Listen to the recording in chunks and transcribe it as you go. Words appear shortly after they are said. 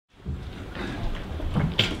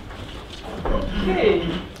Okay,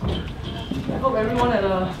 I hope everyone had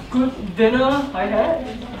a good dinner. I had.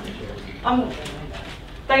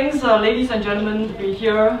 Thanks, ladies and gentlemen, to be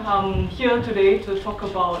here. I'm here today to talk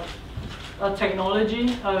about a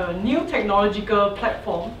technology, a new technological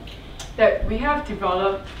platform that we have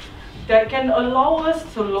developed that can allow us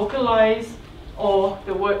to localize, or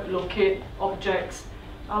the word locate, objects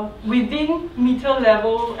within meter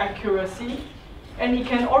level accuracy, and it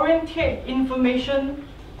can orientate information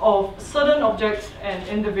of certain objects and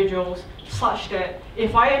individuals such that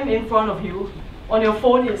if I am in front of you, on your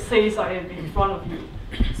phone it says I am in front of you.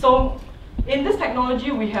 So in this technology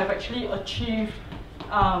we have actually achieved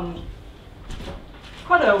quite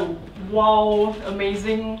a wow,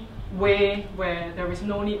 amazing way where there is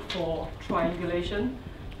no need for triangulation.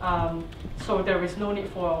 So there is no need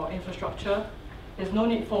for infrastructure. There's no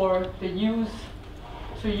need for the use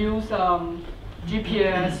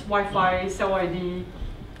GPS, Wi-Fi, cell ID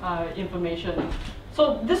information.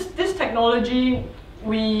 So this technology,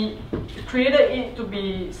 we created it to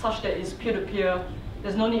be such that it's peer-to-peer.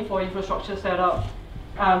 There's no need for infrastructure setup,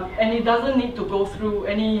 and it doesn't need to go through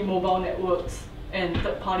any mobile networks and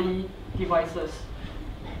third-party devices.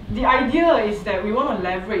 The idea is that we want to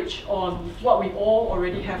leverage on what we all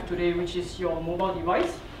already have today, which is your mobile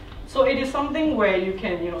device. So it is something where you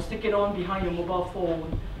can stick it on behind your mobile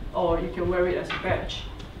phone, or you can wear it as a badge.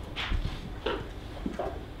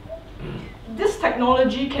 This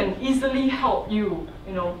technology can easily help you,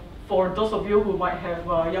 for those of you who might have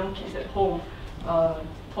young kids at home,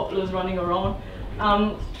 toddlers running around,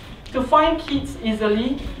 to find kids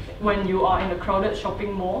easily when you are in a crowded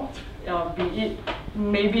shopping mall, be it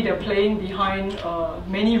maybe they're playing behind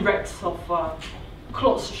many racks of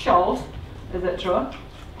clothes shelves, etc.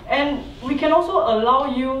 And we can also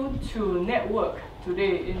allow you to network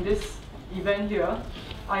today in this event here.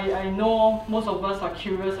 I know most of us are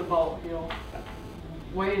curious about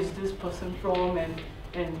where is this person from, and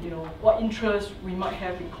what interests we might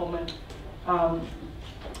have in common.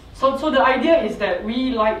 So the idea is that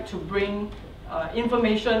we like to bring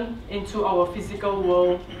information into our physical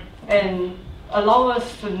world and allow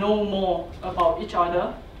us to know more about each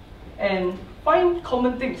other and find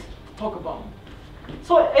common things to talk about.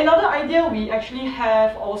 So another idea we actually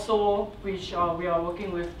have also, which we are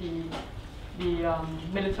working with the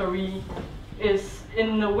military, is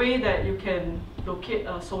in a way that you can locate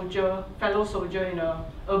a fellow soldier in an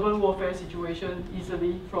urban warfare situation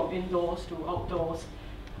easily from indoors to outdoors,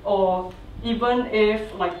 or even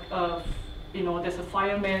if there's a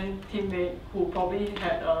fireman teammate who probably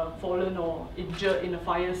had fallen or injured in a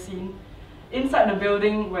fire scene inside the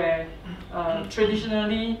building where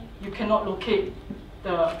traditionally you cannot locate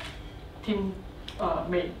the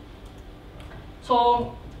teammate.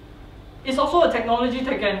 So it's also a technology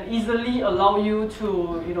that can easily allow you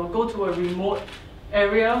to go to a remote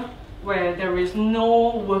area where there is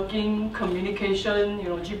no working communication,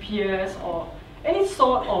 GPS or any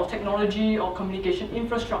sort of technology or communication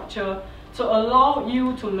infrastructure to allow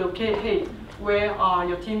you to locate, hey, where are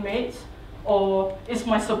your teammates? Or is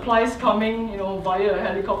my supplies coming via a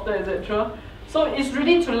helicopter, etc. So it's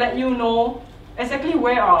really to let you know exactly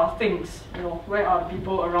where are things, where are the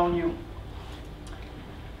people around you.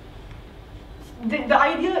 The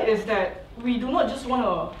idea is that we do not just want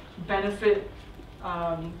to benefit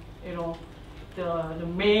the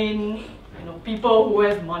main people who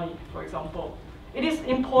have money, for example. It is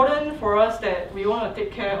important for us that we want to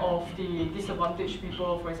take care of the disadvantaged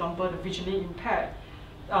people, for example, the visually impaired,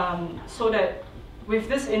 so that with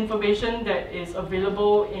this information that is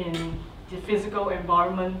available in the physical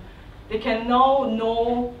environment, they can now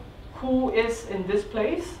know who is in this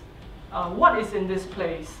place, what is in this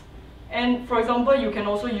place. And for example, you can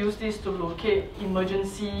also use this to locate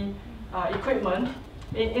emergency equipment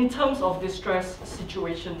in terms of distress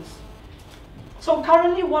situations. So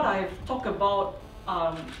currently what I've talked about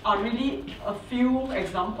are really a few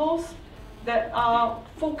examples that are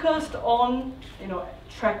focused on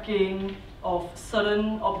tracking of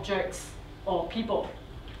certain objects or people.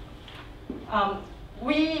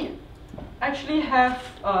 We actually have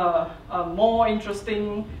a more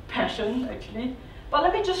interesting passion actually, but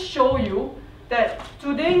let me just show you that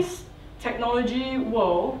today's technology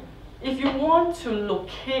world, if you want to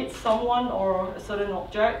locate someone or a certain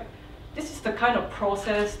object, this is the kind of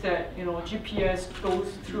process that GPS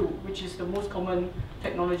goes through, which is the most common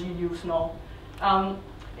technology used now.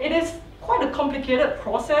 It is quite a complicated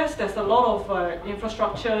process. There's a lot of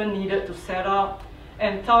infrastructure needed to set up,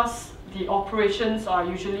 and thus the operations are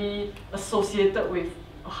usually associated with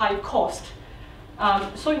a high cost.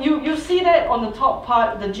 So you see that on the top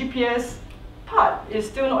part, the GPS part is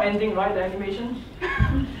still not ending, right, the animation?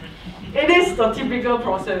 it is the typical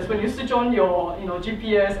process. When you switch on your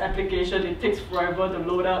GPS application, it takes forever to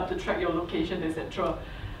load up, to track your location, etc.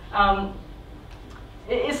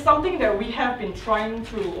 It is something that we have been trying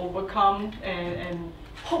to overcome, and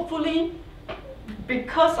hopefully,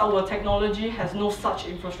 because our technology has no such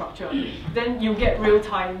infrastructure, then you get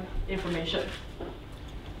real-time information.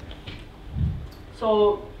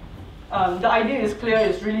 So the idea is clear,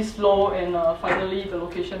 it's really slow, and finally the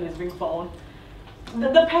location is being found.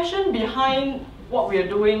 The passion behind what we are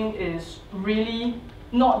doing is really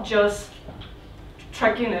not just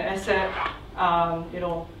tracking an asset,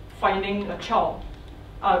 finding a child.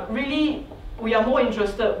 Really, we are more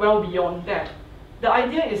interested well beyond that. The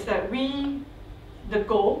idea is that the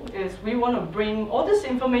goal is we want to bring all this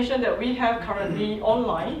information that we have currently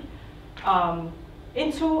online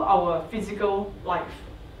into our physical life.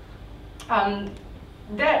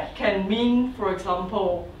 That can mean, for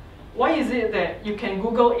example, why is it that you can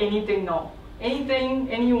Google anything now? Anything,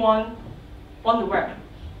 anyone on the web.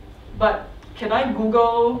 But can I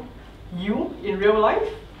Google you in real life?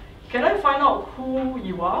 Can I find out who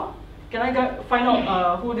you are? Can I find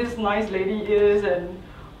out who this nice lady is and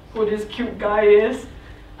who this cute guy is?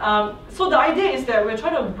 So the idea is that we're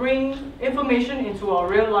trying to bring information into our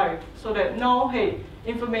real life so that now, hey,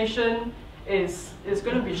 information is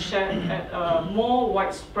going to be shared at a more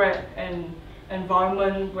widespread and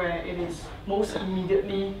environment where it is most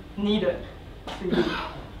immediately needed to you.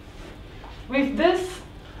 With this,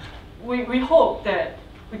 we hope that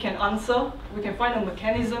we can find a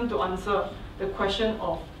mechanism to answer the question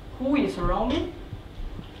of who is around me,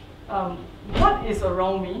 what is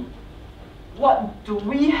around me, what do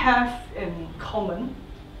we have in common,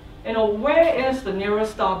 where is the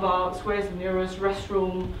nearest Starbucks, where is the nearest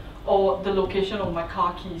restroom, or the location of my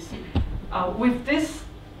car keys. With this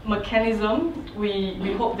mechanism,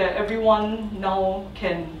 we hope that everyone now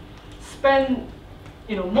can spend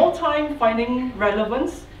more time finding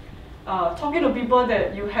relevance, talking to people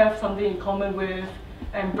that you have something in common with,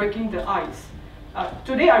 and breaking the ice.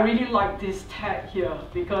 Today I really like this tag here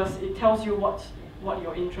because it tells you what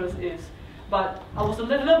your interest is. But I was a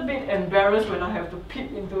little bit embarrassed when I have to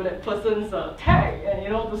peek into that person's tag and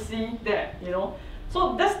to see that.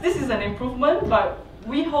 So this is an improvement, but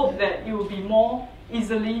we hope that it will be more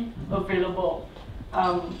easily available,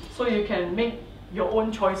 so you can make your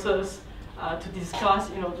own choices to discuss,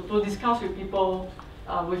 to discuss with people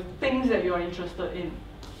with things that you are interested in.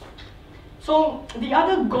 So the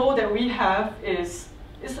other goal that we have is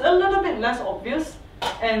a little bit less obvious,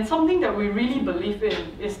 and something that we really believe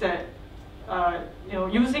in is that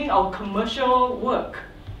using our commercial work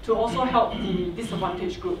to also help the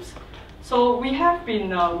disadvantaged groups. So we have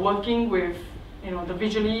been working with the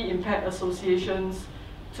visually impaired associations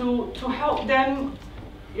to help them,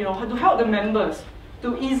 to help the members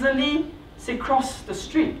to easily say cross the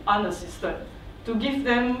street unassisted, to give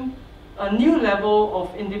them a new level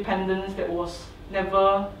of independence that was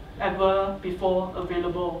never ever before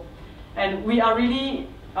available. And we are really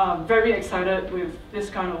very excited with this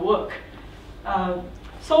kind of work.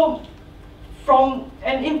 So from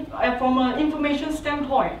an information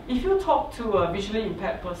standpoint, if you talk to a visually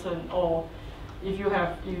impaired person, or if you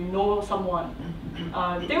know someone,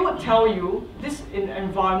 they would tell you this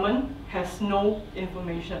environment has no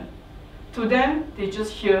information. To them, they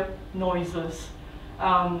just hear noises.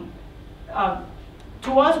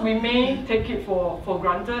 To us, we may take it for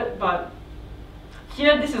granted, but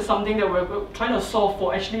here this is something that we're trying to solve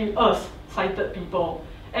for actually us, sighted people.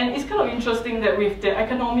 And it's kind of interesting that with the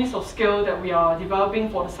economies of scale that we are developing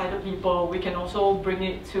for the sighted people, we can also bring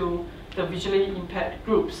it to the visually impaired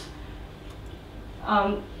groups.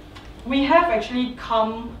 We have actually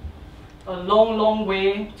come a long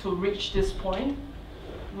way to reach this point.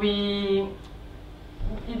 It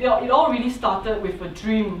all really started with a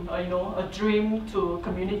dream, a dream to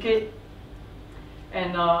communicate,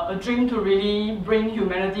 and a dream to really bring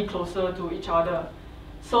humanity closer to each other.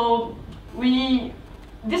 So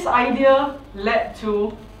this idea led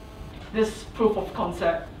to this proof of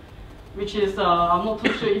concept, which is, I'm not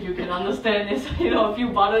too sure if you can understand, it's a few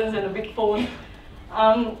buttons and a big phone.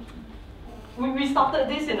 We started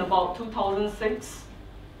this in about 2006,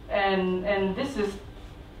 and this is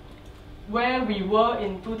where we were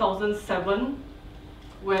in 2007,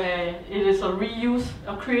 where it is a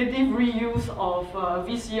creative reuse of a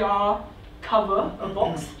VCR cover, a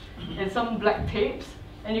box, and some black tapes,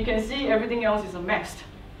 and you can see everything else is a mess.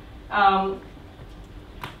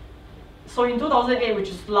 So in 2008, which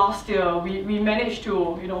is last year, we managed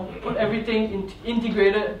to put everything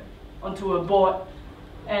integrated onto a board,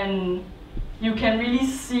 and you can really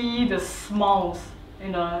see the smiles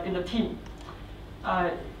in the team.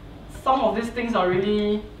 some of these things are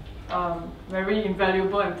really very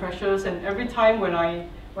invaluable and precious, and every time when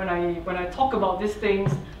I talk about these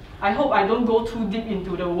things, I hope I don't go too deep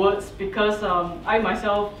into the words, because I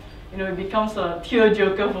myself, it becomes a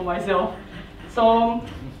tearjerker for myself. So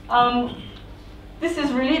this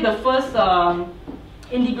is really the first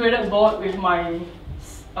integrated board with my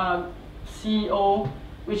CEO,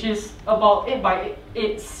 which is about 8 by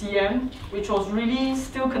 8 cm, which was really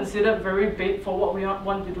still considered very big for what we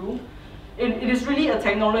want to do. It is really a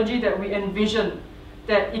technology that we envision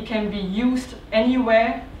that it can be used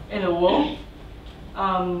anywhere in the world,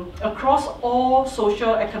 across all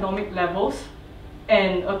social economic levels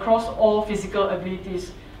and across all physical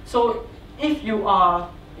abilities. So if you are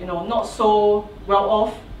not so well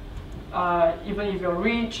off, even if you're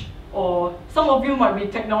rich, or some of you might be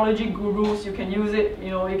technology gurus, you can use it,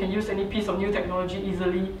 you can use any piece of new technology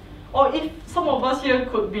easily. Or if some of us here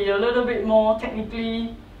could be a little bit more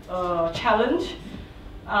technically challenged,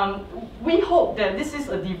 we hope that this is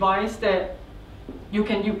a device that you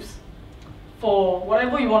can use for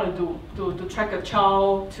whatever you want to do, to track a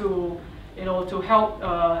child, to help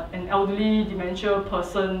an elderly dementia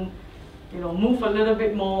person, move a little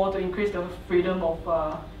bit more, to increase the freedom of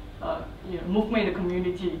movement in the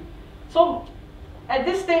community. So at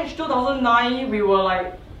this stage, 2009, we were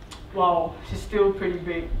like, wow, she's still pretty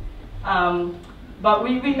big. But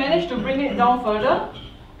we managed to bring it down further.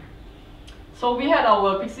 So we had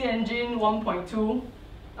our Pixie Engine 1.2.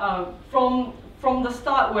 From the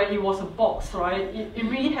start, where it was a box, right? It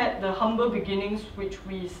really had the humble beginnings, which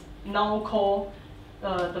we now call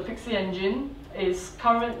the Pixie Engine. Is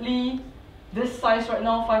currently this size right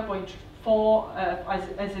now, 5.4,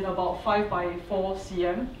 as in about 5 by 4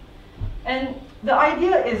 cm. And the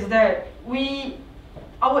idea is that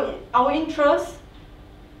our interest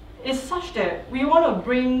is such that we want to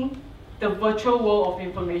bring the virtual world of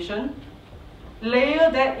information, layer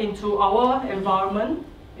that into our environment,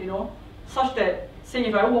 such that, say,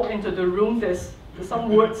 if I walk into the room, there's some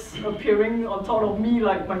words appearing on top of me,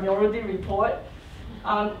 like Minority Report,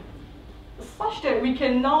 such that we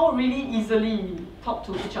can now really easily talk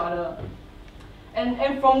to each other.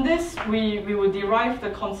 And from this, we will derive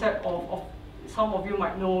the concept of, some of you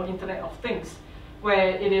might know, Internet of Things, where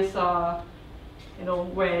it is,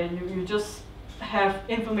 where you just have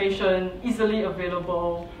information easily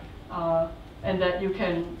available, and that you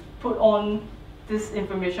can put on this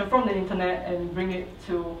information from the internet and bring it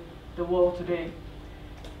to the world today.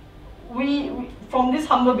 From these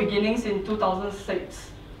humble beginnings in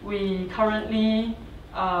 2006, we currently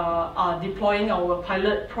are deploying our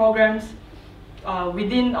pilot programs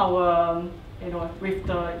within our, with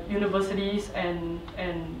the universities and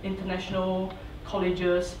international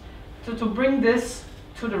colleges to bring this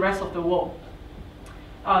to the rest of the world.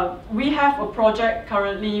 We have a project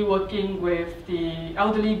currently working with the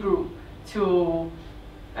elderly group to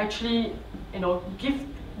actually,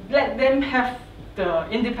 let them have the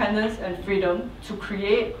independence and freedom to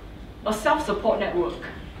create a self-support network,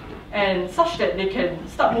 and such that they can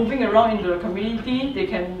start moving around in the community, they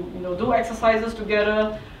can do exercises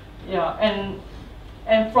together, and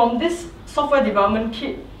from this software development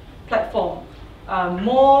kit platform,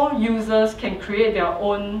 more users can create their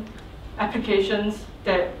own applications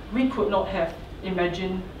that we could not have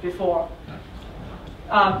imagined before.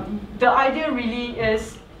 The idea really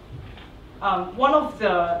is, one of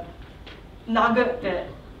the nuggets that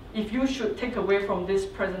if you should take away from this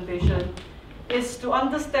presentation is to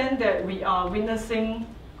understand that we are witnessing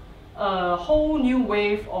a whole new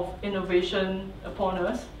wave of innovation upon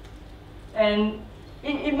us. And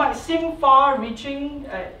it might seem far-reaching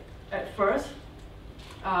at first,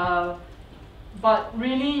 but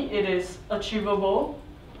really it is achievable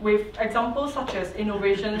with examples such as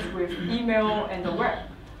innovations with email and the web,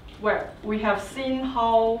 where we have seen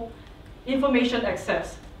how information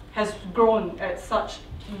access has grown at such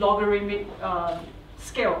logarithmic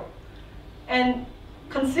scale. And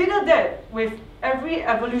consider that with every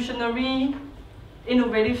evolutionary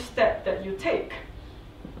innovative step that you take,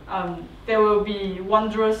 there will be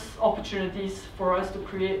wondrous opportunities for us to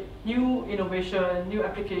create new innovation, new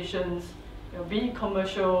applications, be it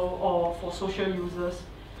commercial or for social users.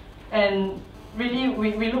 And really,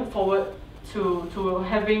 we look forward to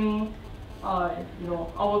having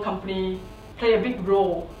our company play a big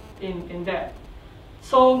role in that.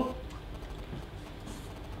 So,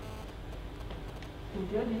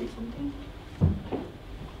 did I delete something?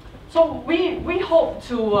 So we hope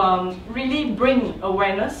to really bring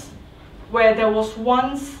awareness where there was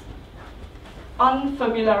once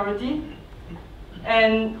unfamiliarity,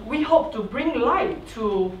 and we hope to bring light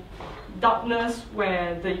to darkness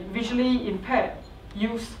where the visually impaired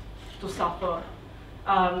use to suffer.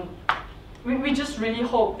 We just really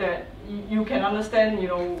hope that you can understand,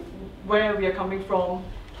 where we are coming from,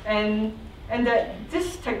 and that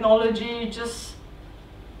this technology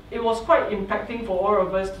it was quite impacting for all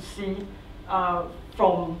of us to see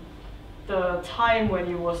from the time when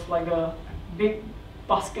it was like a big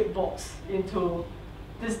basket box into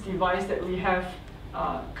this device that we have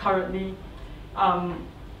currently. I'm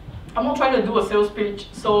not trying to do a sales pitch,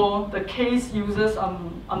 so the case users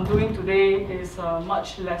I'm doing today is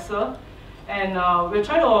much lesser, and we're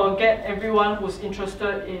trying to get everyone who's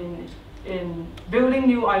interested in building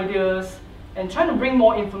new ideas and trying to bring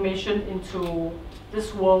more information into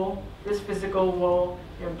this world, this physical world,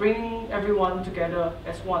 bringing everyone together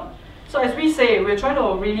as one. So as we say, we're trying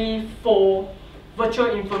to really fold virtual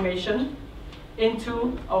information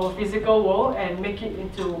into our physical world and make it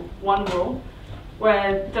into one world,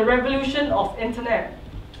 where the revolution of internet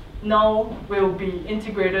now will be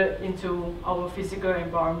integrated into our physical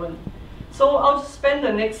environment. So I'll just spend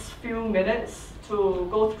the next few minutes to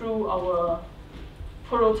go through our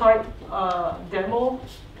prototype demo.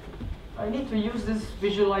 I need to use this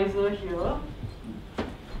visualizer here.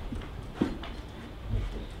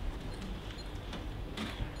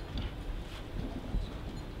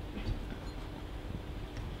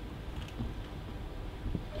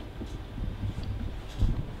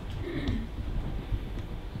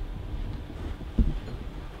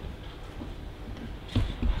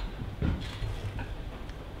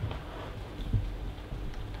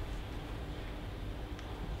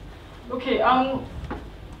 Okay,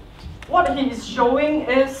 what he is showing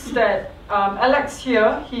is that Alex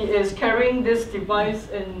here, he is carrying this device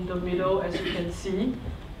in the middle, as you can see.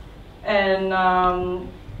 And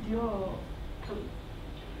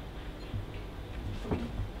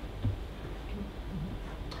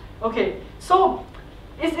okay, so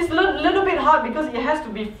it's a little bit hard because it has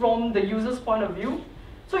to be from the user's point of view.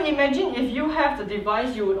 So imagine if you have the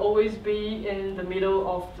device, you would always be in the middle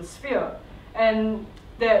of the sphere. And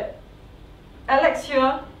that Alex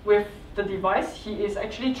here with the device, he is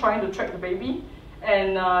actually trying to track the baby.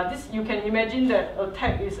 And this, you can imagine that a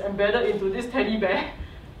tag is embedded into this teddy bear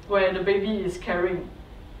where the baby is carrying.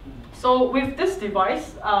 So with this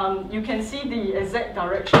device, you can see the exact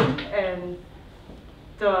direction and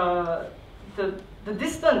the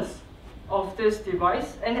distance of this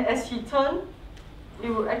device. And as he turns, it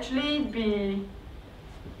will actually be,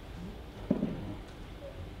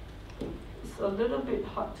 it's a little bit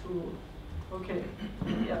hard to, okay,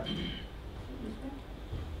 yeah.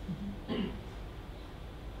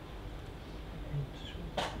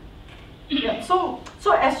 Yeah, so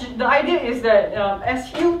the idea is that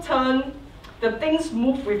as you turn, the things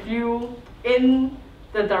move with you in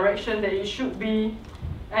the direction that it should be,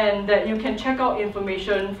 and that you can check out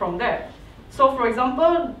information from that. So for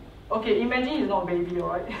example, okay, imagine he's not a baby,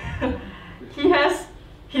 alright? He has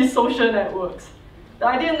his social networks. The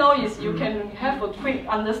idea now is you can have a quick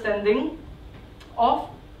understanding of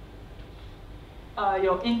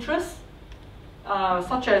your interests,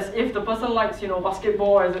 such as if the person likes,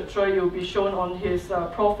 basketball, etc., you'll be shown on his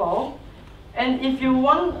profile. And if you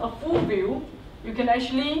want a full view, you can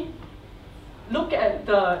actually look at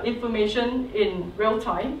the information in real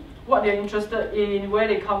time, what they're interested in, where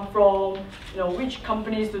they come from, which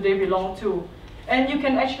companies do they belong to. And you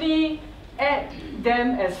can actually add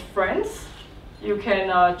them as friends. You can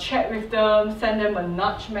chat with them, send them a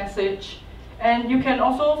nudge message. And you can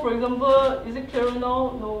also, for example, is it clear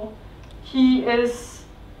now? No. He is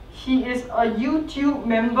a YouTube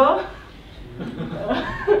member.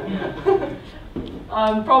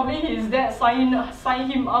 Probably his dad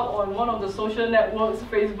signed him up on one of the social networks,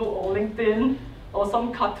 Facebook or LinkedIn, or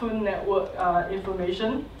some Cartoon Network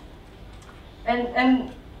information. And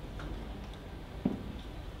can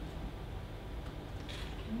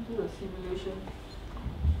you do a simulation?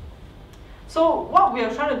 So what we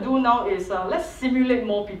are trying to do now is let's simulate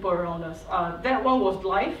more people around us. That one was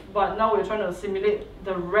live, but now we're trying to simulate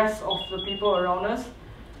the rest of the people around us.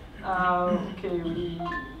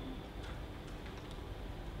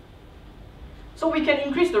 So we can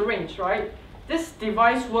increase the range, right? This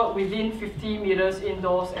device works within 50 meters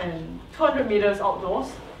indoors and 200 meters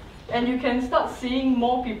outdoors. And you can start seeing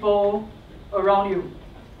more people around you.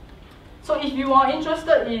 So if you are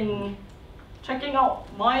interested in checking out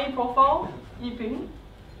my profile, Yiping,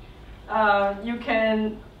 you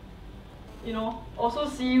can also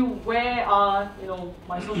see where are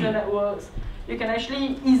my social networks. You can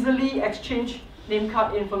actually easily exchange name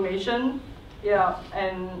card information,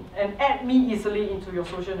 and add me easily into your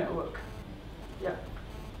social network.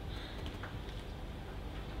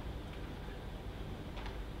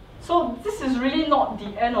 So this is really not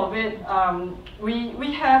the end of it.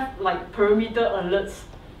 We have like perimeter alerts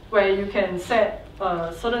where you can set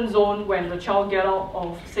a certain zone when the child get out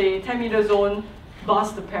of, say, 10-meter zone,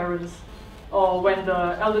 buzz the parents. Or when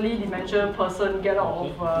the elderly dementia person get out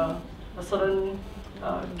of a certain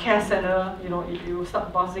care center, you know, if you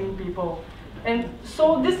start buzzing people. And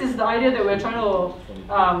so this is the idea that we're trying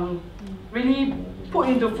to really put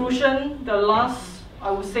into fruition the last,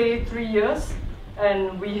 I would say, 3 years.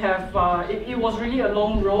 And we have, it was really a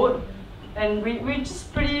long road. And we're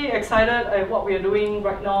just pretty excited at what we are doing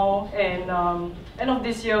right now. And end of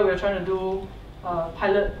this year, we're trying to do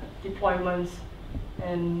pilot deployments.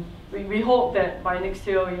 And we hope that by next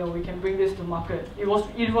year, you know, we can bring this to market. It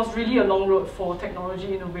was really a long road for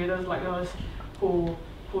technology innovators like us who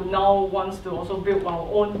now wants to also build our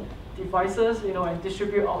own devices, you know, and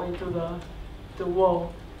distribute out into the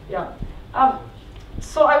world. Yeah.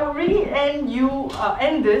 So I will really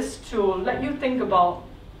end this to let you think about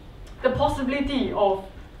the possibility of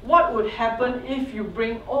what would happen if you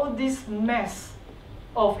bring all this mess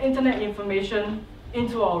of internet information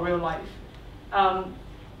into our real life.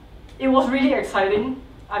 It was really exciting.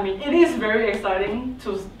 I mean, it is very exciting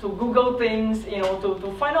to Google things, you know,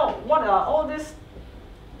 to find out what are all this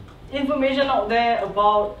information out there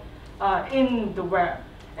about in the web.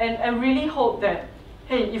 And I really hope that,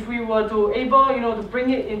 hey, if we were to able, you know, to bring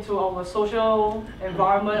it into our social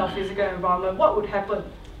environment or physical environment, what would happen?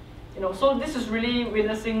 You know, so this is really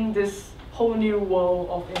witnessing this whole new world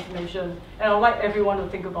of information. And I'd like everyone to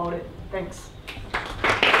think about it. Thanks.